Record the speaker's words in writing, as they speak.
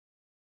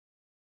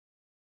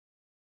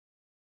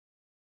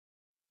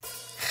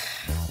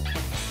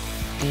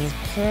these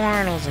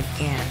portals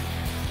again.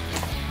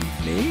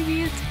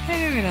 Maybe it's a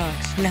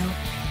paradox. No,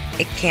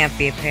 it can't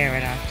be a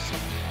paradox.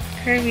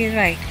 Kirby is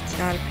right, it's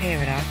not a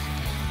paradox.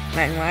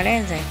 Then what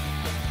is it?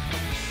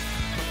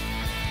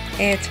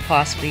 It's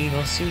possibly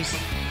Evil Susie.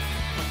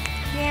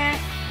 Yeah.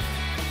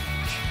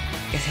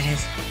 Yes, it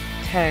is.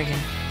 It's her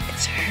again.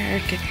 It's her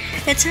again.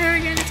 It's her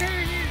again. It's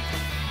her again.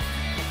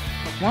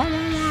 Whoa,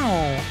 whoa,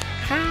 whoa.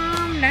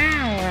 Calm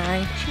down,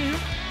 right, you?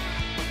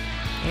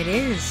 It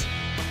is.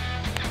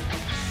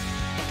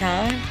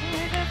 Time for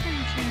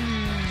adventure.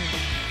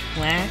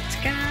 Let's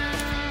go.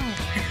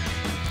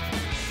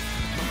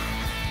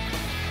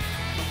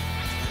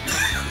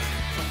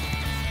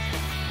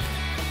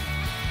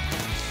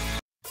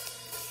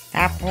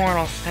 That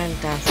portal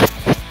sent us.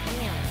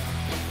 Damn.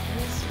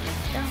 This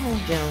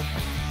dojo.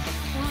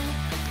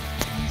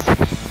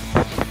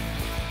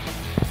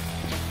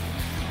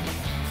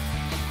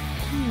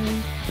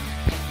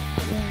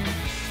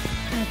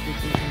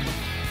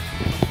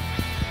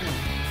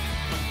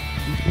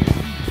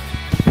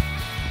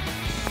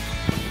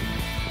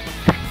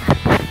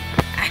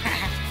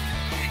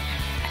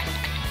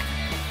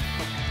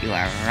 You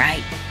are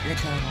right,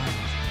 little one.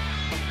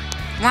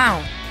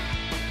 Wow.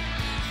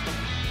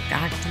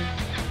 Got some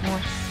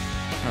more.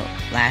 Oh,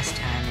 last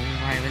time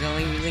I was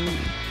only using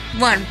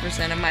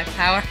 1% of my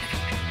power.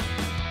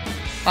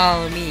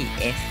 Follow me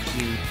if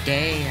you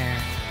dare.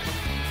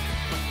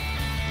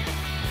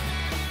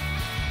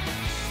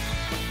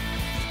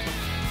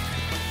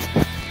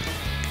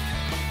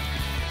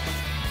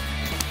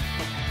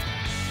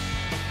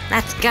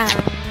 Let's go.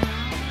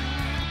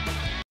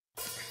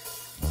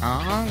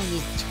 All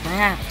these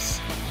traps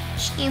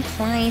she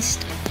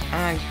placed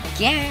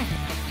again.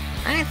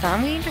 I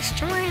thought we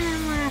destroyed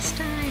them last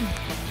time.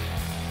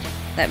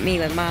 Let me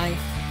with my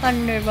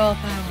thunderbolt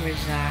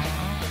powers out.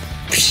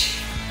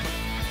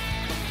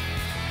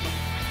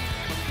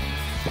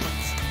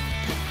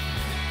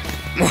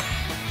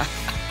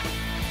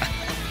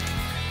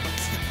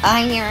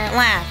 I hear it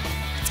laugh.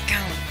 Let's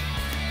go.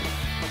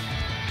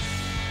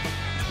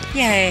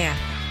 Yeah.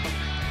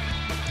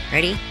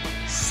 Ready,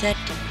 set.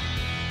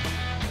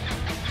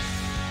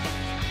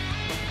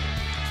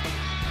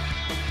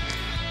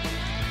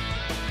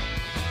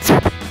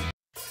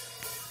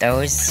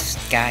 Those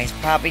guys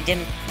probably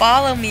didn't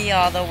follow me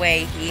all the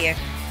way here.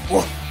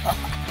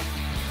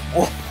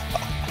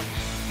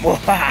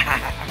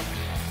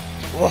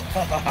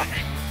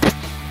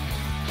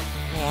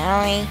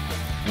 Really?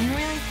 You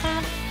really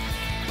thought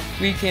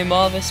we came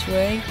all this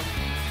way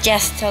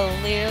just to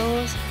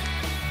lose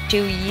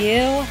to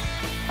you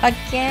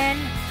again?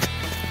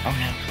 Oh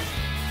no.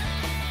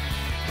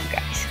 You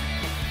guys,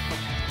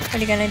 what are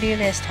you gonna do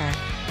this time?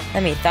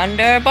 Let me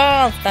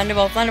thunderbolt,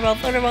 thunderbolt, thunderbolt,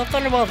 thunderbolt,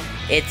 thunderbolt.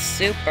 It's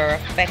super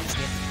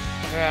effective.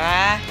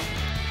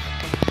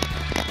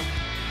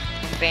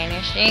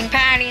 Finishing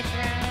party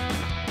throw.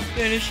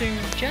 Finishing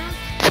jump.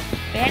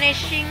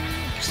 Finishing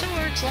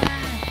sword slide.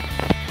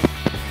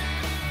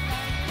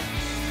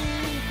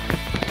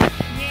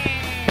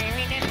 Yeah,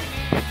 we did it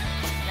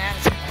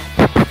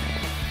again.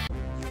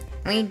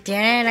 We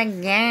did it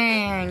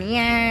again.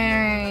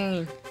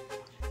 Yay.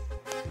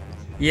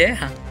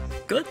 Yeah.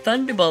 Good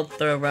thunderbolt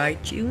throw,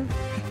 right, you?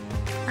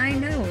 I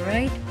know,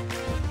 right?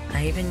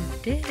 I even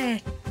did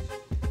it.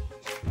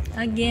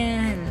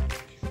 Again.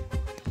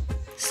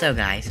 So,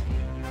 guys,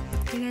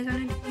 what do you guys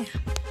want to do?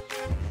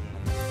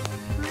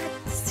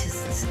 Let's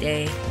just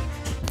stay.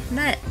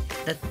 Let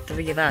the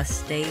three of us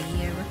stay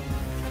here.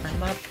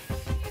 I'm up.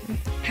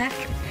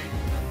 Patrick.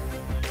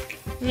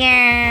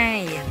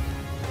 Yay!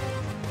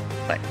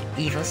 But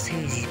Evil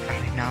Susie's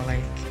probably not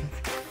like.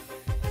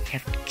 We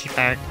have to keep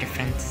our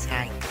defenses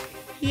high.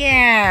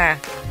 Yeah!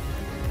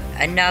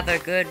 Another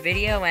good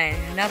video and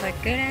another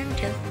good end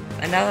to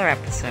another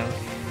episode.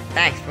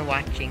 Thanks for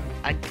watching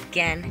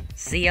again.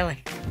 See you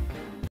later.